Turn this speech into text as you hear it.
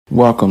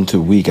Welcome to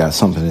We Got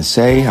Something to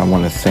Say. I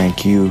want to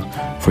thank you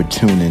for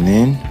tuning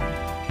in.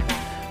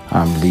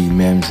 I'm Lee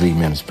Mims, Lee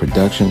Mims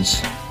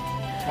Productions.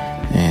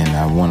 And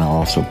I want to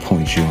also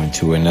point you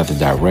into another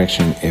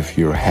direction if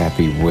you're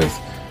happy with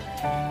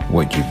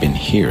what you've been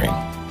hearing.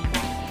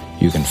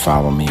 You can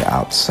follow me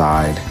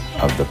outside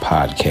of the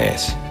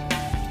podcast.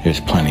 There's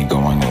plenty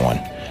going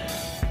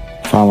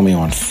on. Follow me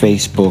on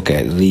Facebook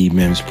at Lee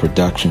Mims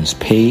Productions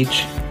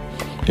page.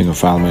 You can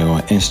follow me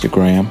on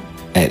Instagram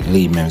at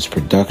Lee Mims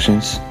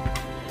Productions.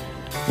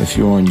 If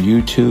you're on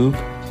YouTube,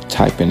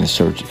 type in the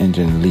search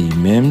engine Lee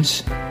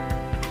Mims.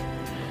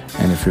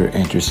 And if you're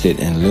interested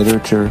in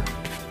literature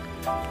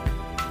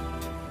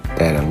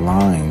that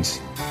aligns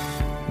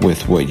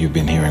with what you've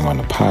been hearing on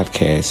the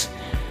podcast,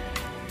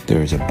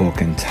 there's a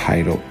book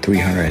entitled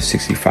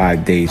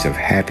 365 Days of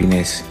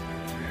Happiness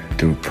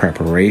Through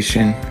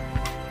Preparation,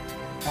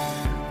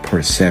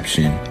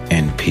 Perception,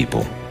 and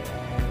People.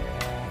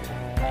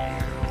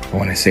 I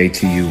want to say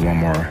to you one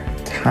more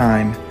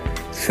time,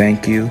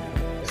 thank you,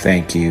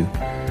 thank you,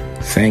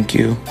 thank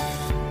you.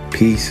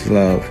 Peace,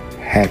 love,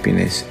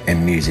 happiness,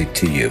 and music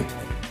to you.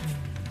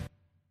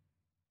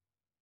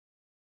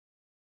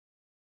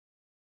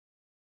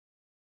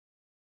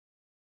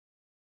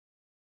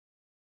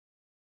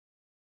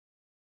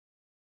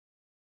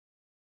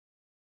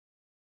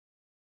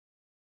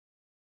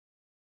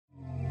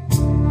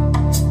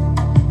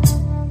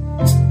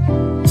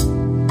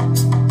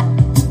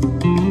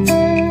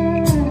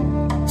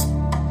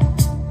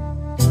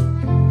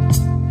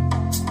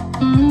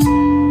 Mm-hmm.